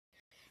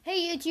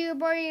Hey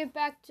YouTube, we're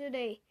back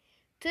today.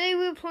 Today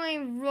we're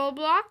playing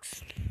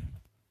Roblox.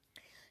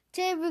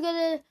 Today we're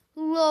gonna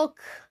look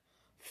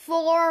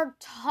for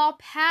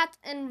Top Hat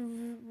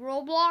in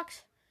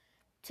Roblox.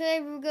 Today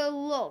we're gonna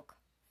look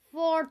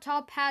for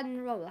Top Hat in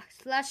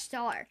Roblox. Let's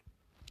start.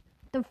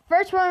 The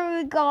first one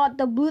we got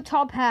the blue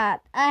top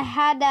hat. I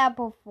had that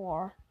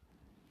before.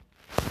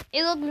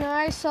 It looked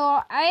nice,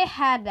 so I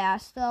had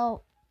that.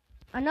 So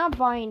I'm not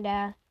buying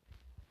that.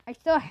 I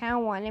still have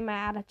one in my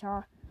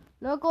avatar.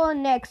 Look at the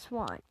next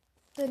one.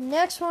 The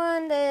next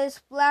one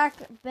is black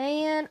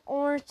band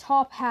orange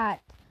top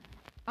hat.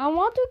 I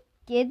want to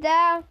get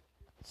that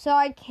so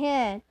I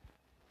can.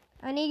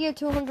 I need to get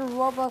 200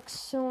 Robux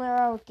sooner.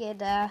 I'll get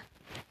that.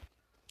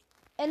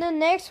 And the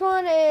next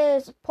one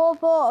is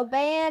purple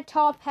band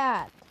top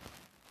hat.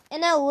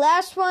 And the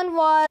last one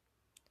was.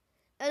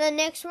 And the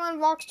next one,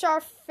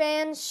 Rockstar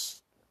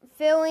fans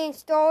feeling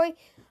story.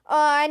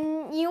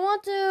 You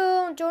want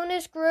to join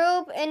this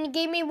group and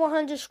give me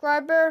 100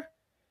 subscribers?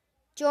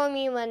 Join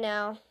me right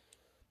now.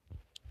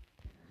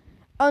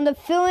 On the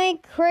feeling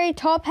create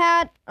top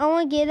hat, I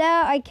want to get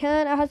that.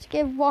 I have to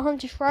give 100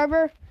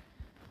 subscribers.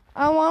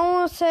 I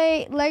want to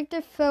say like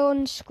the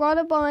film, scroll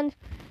the button,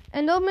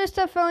 and don't miss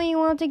the feeling you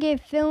want to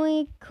get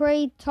feeling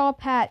create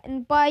top hat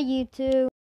and buy YouTube.